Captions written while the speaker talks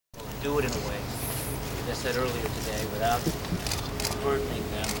do it in a way, as I said earlier today, without burdening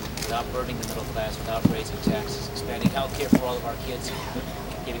them, without burdening the middle class, without raising taxes, expanding health care for all of our kids,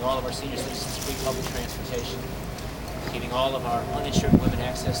 giving all of our senior citizens free public transportation, giving all of our uninsured women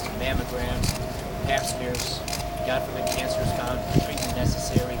access to mammograms, pap smears, God forbid cancer is found, treatment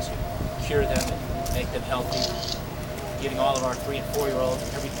necessary to cure them and make them healthy, giving all of our 3- and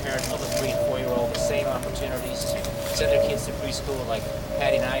 4-year-olds, every parent of a 3- and 4-year-old, the same opportunities to send their kids to preschool like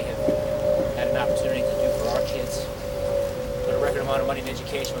Patty and I have had an opportunity to do for our kids. Put a record amount of money in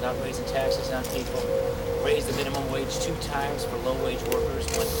education without raising taxes on people. Raise the minimum wage 2 times for low-wage workers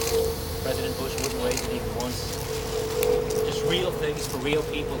when President Bush wouldn't raise it even once. Just real things for real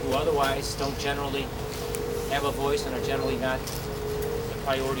people who otherwise don't generally have a voice and are generally not the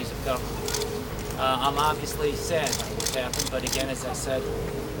priorities of government. I'm obviously sad about what's happened, but again, as I said,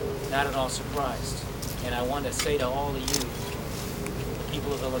 not at all surprised. And I want to say to all of you, the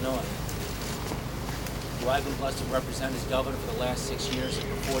people of Illinois, who I've been blessed to represent as governor for the last 6 years, and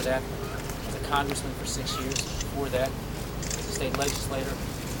before that, as a congressman for 6 years, before that, as a state legislator,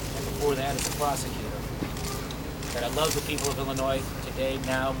 and before that, as a prosecutor, that I love the people of Illinois today,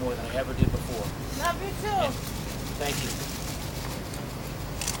 now, more than I ever did before. Love you too. And thank you.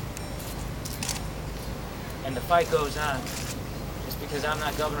 And the fight goes on. Just because I'm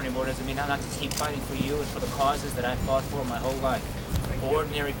not governor anymore doesn't mean I'm not going to keep fighting for you and for the causes that I fought for my whole life. For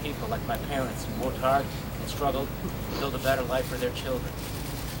ordinary people like my parents who worked hard and struggled to build a better life for their children,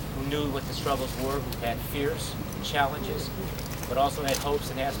 who knew what the struggles were, who had fears, challenges, but also had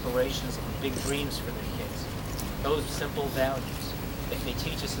hopes and aspirations and big dreams for their kids. Those simple values that they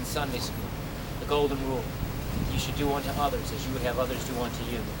teach us in Sunday school. The golden rule. You should do unto others as you would have others do unto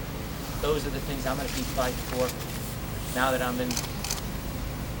you. Those are the things I'm going to keep fighting for now that I'm in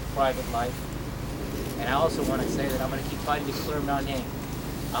private life. And I also want to say that I'm going to keep fighting to clear my name.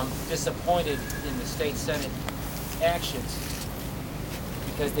 I'm disappointed in the state Senate actions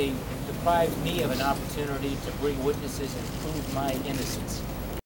because they deprived me of an opportunity to bring witnesses and prove my innocence.